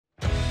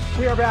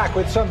We are back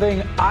with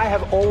something I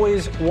have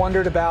always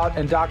wondered about,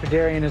 and Dr.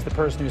 Darien is the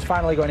person who's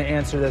finally going to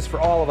answer this for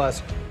all of us.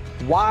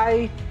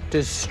 Why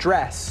does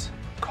stress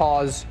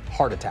cause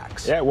heart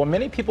attacks? Yeah, well,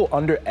 many people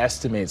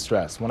underestimate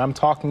stress. When I'm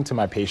talking to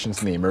my patients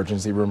in the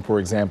emergency room,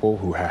 for example,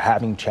 who are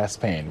having chest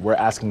pain, we're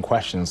asking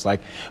questions like,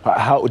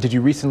 how did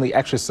you recently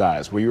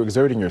exercise? Were you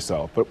exerting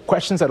yourself? But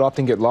questions that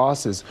often get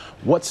lost is,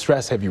 what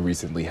stress have you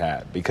recently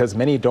had? Because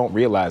many don't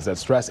realize that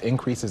stress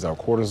increases our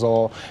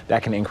cortisol,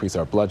 that can increase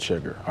our blood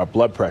sugar, our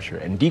blood pressure,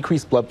 and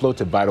decrease blood flow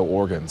to vital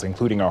organs,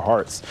 including our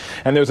hearts.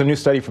 And there's a new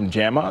study from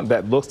JAMA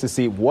that looks to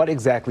see what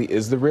exactly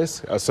is the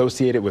risk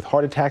associated with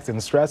heart attacks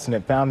and stress, and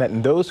it found that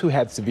in those who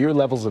had severe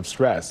levels of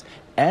stress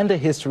and a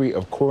history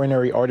of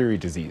coronary artery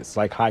disease,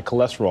 like high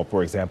cholesterol,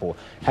 for example,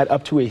 had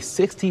up to a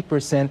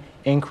 60%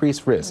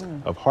 increased risk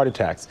of heart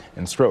attacks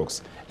and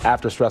strokes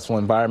after stressful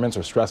environments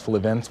or stressful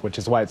events, which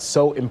is why it's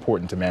so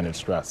important to manage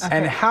stress.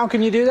 And how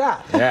can you do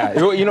that? Yeah,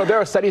 you know, there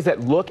are studies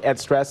that look at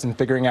stress and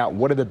figuring out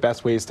what are the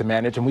best ways to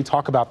manage, and we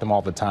talk about them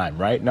all the time,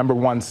 right? Number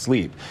one,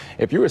 sleep.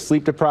 If you are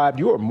sleep deprived,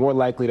 you are more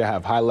likely to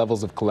have high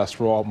levels of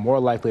cholesterol, more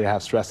likely to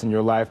have stress in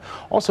your life.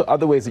 Also,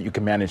 other ways that you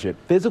can manage it.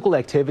 Physical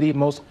activity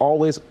most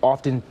always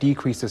often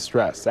decreases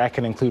stress. That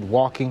can include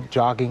walking,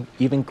 jogging,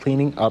 even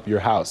cleaning up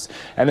your house.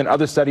 And then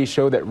other studies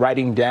show that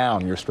writing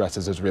down your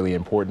stresses is really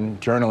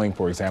important. Journaling,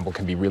 for example,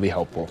 can be really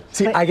helpful.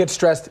 See, I get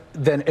stressed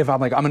then if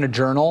I'm like, I'm going to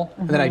journal,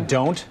 and then I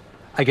don't.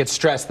 I get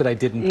stressed that I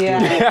didn't do it.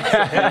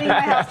 Cleaning my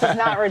house does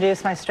not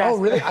reduce my stress. Oh,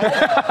 really?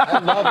 I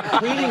love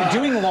cleaning,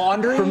 doing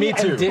laundry For me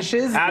too. and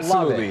dishes.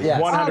 Absolutely, Love it.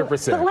 Yes.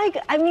 100%. But like,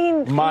 I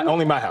mean,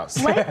 Only my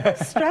house. like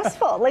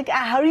stressful. Like,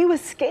 how do you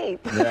escape?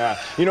 Yeah,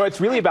 you know,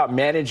 it's really about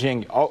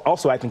managing.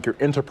 Also, I think your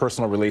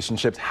interpersonal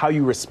relationships, how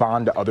you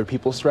respond to other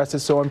people's stress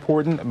is so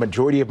important. A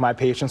majority of my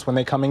patients, when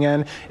they're coming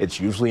in, it's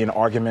usually an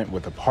argument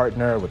with a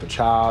partner, with a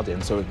child,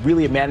 and so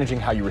really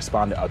managing how you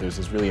respond to others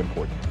is really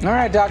important. All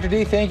right, Dr.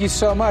 D, thank you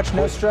so much.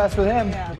 No stress with him. Yeah.